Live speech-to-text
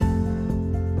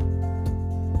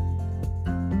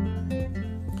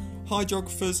Hi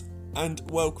geographers, and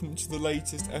welcome to the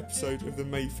latest episode of the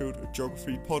Mayfield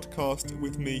Geography podcast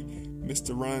with me,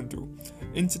 Mr. Randall.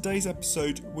 In today's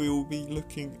episode we will be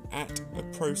looking at a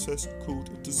process called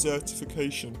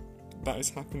desertification that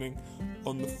is happening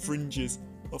on the fringes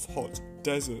of hot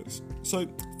deserts. So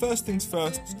first things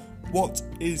first, what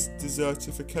is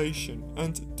desertification?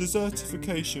 And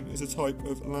desertification is a type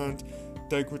of land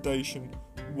degradation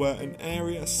where an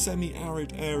area, a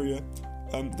semi-arid area,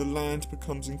 the land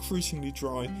becomes increasingly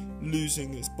dry,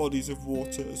 losing its bodies of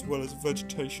water as well as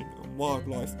vegetation and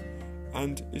wildlife,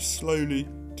 and is slowly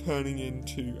turning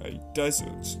into a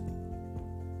desert.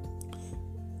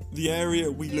 The area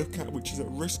we look at which is at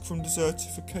risk from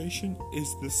desertification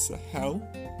is the Sahel,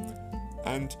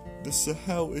 and the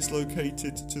Sahel is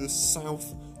located to the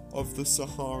south of the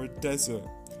Sahara Desert,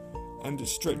 and it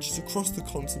stretches across the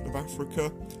continent of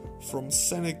Africa from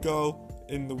Senegal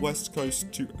in the west coast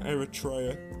to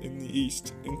Eritrea in the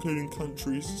east, including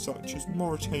countries such as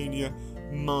Mauritania,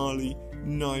 Mali,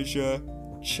 Niger,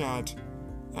 Chad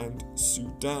and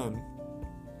Sudan.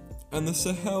 And the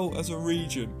Sahel as a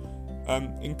region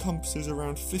encompasses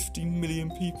around 50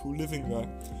 million people living there,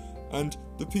 and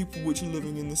the people which are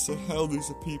living in the Sahel,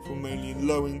 these are people mainly in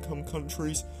low income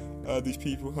countries. These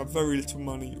people have very little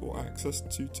money or access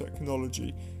to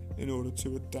technology in order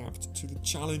to adapt to the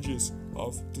challenges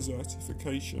of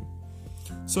desertification.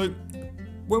 So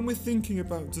when we're thinking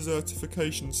about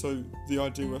desertification, so the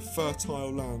idea where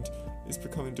fertile land is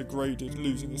becoming degraded,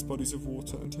 losing its bodies of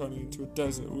water and turning into a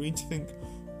desert, we need to think,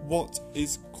 what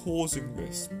is causing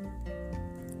this?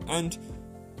 And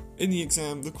in the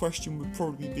exam, the question would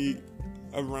probably be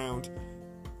around,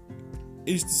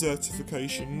 is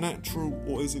desertification natural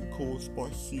or is it caused by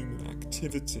human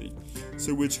activity?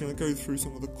 So we're just going to go through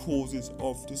some of the causes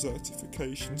of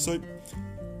desertification. So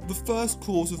the first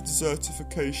cause of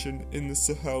desertification in the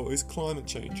Sahel is climate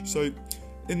change. So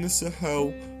in the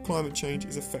Sahel, climate change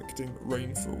is affecting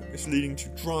rainfall. It's leading to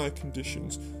drier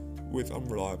conditions with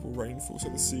unreliable rainfall. So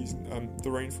the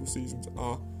rainfall seasons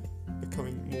are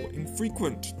becoming more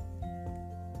infrequent.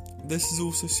 This has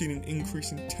also seen an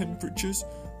increase in temperatures,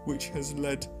 which has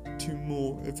led to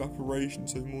more evaporation,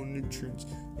 so more nutrients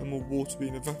and more water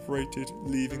being evaporated,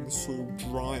 leaving the soil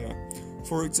drier.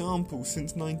 For example,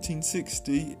 since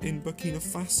 1960 in Burkina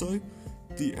Faso,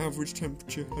 the average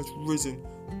temperature has risen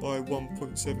by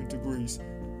 1.7 degrees,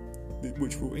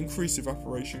 which will increase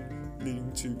evaporation,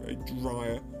 leading to a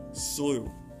drier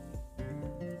soil.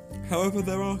 However,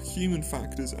 there are human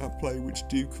factors at play which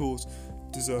do cause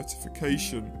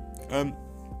desertification.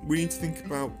 We need to think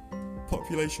about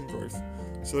population growth.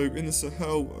 So in the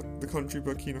Sahel, the country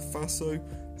Burkina Faso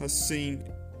has seen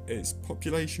its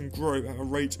population grow at a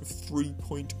rate of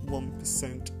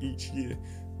 3.1% each year,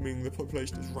 meaning the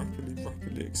population is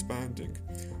rapidly expanding.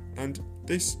 And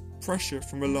this pressure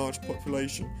from a large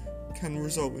population can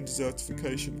result in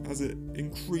desertification as it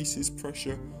increases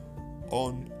pressure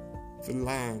on the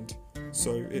land.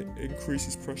 So it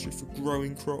increases pressure for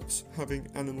growing crops, having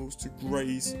animals to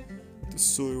graze the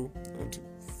soil and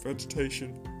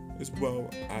vegetation, as well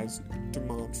as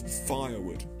demand for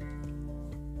firewood.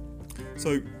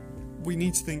 So we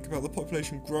need to think about the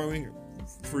population growing at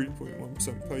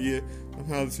 3.1% per year and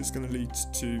how this is going to lead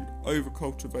to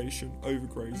overcultivation,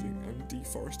 overgrazing and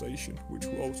deforestation, which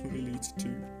will ultimately lead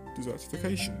to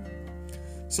desertification.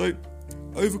 So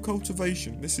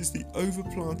overcultivation, this is the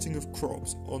overplanting of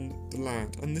crops on the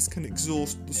land, and this can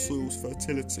exhaust the soil's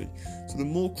fertility. So the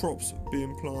more crops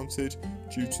being planted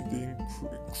due to the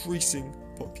increasing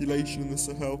population in the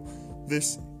Sahel,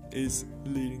 this is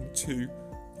leading to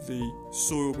the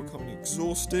soil becoming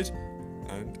exhausted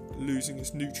and losing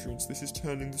its nutrients. This is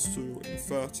turning the soil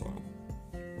infertile.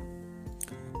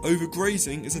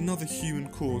 Overgrazing is another human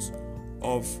cause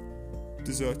of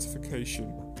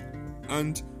desertification,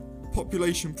 and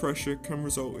population pressure can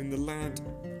result in the land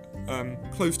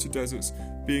close to deserts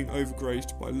being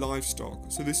overgrazed by livestock.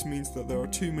 So this means that there are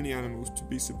too many animals to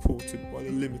be supported by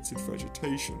the limited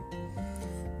vegetation.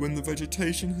 When the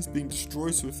vegetation has been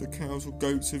destroyed, so if the cows or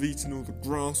goats have eaten all the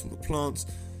grass or the plants,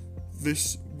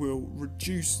 this will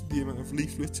reduce the amount of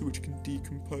leaf litter which can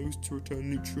decompose to return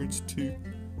nutrients to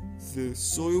the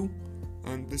soil,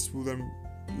 and this will then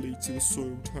lead to the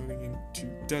soil turning into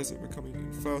desert, becoming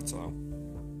infertile.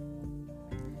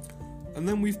 And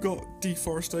then we've got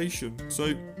deforestation.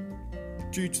 So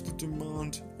due to the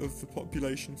demand of the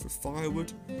population for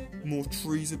firewood, more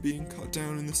trees are being cut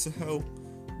down in the Sahel.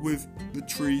 With the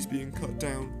trees being cut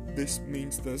down, this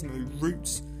means there's no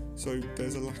roots, so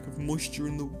there's a lack of moisture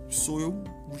in the soil,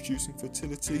 reducing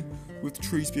fertility. With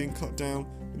trees being cut down,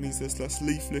 it means there's less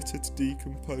leaf litter to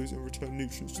decompose and return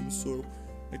nutrients to the soil,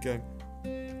 again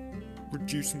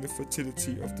reducing the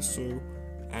fertility of the soil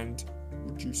and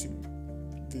reducing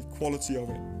the quality of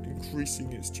it,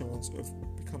 increasing its chance of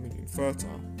becoming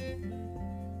infertile.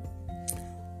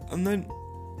 And then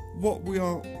what we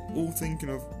are all thinking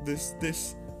of, this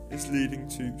is leading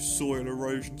to soil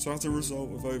erosion. So as a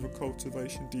result of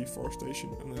overcultivation,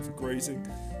 deforestation and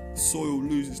overgrazing, soil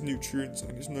loses nutrients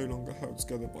and is no longer held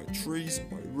together by trees and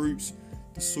by roots.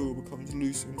 The soil becomes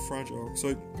loose and fragile.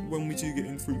 So when we do get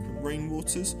infrequent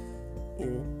rainwaters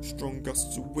or strong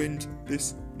gusts of wind,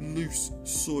 this loose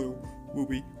soil will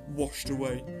be washed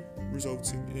away,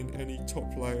 resulting in any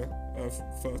top layer of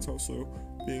fertile soil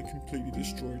being completely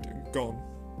destroyed and gone,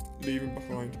 leaving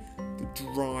behind the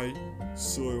dry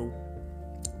soil,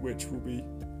 which will be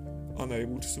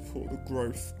unable to support the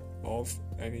growth of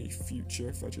any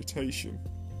future vegetation.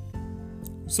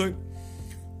 So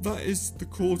that is the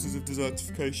causes of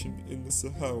desertification in the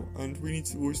Sahel, and we need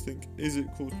to always think, is it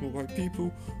caused more by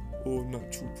people or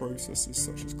natural processes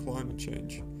such as climate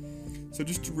change? So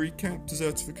just to recap,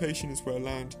 desertification is where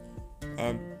land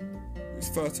is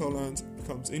fertile land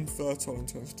becomes infertile and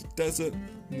turns to desert, and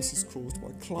this is caused by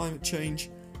climate change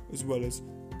as well as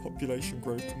population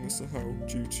growth in the Sahel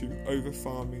due to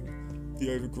overfarming, the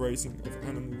overgrazing of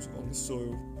animals on the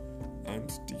soil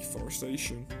and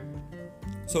deforestation.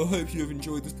 So I hope you have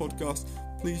enjoyed this podcast.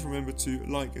 Please remember to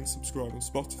like and subscribe on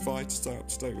Spotify to stay up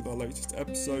to date with our latest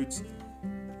episodes.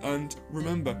 And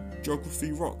remember,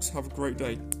 geography rocks. Have a great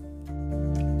day.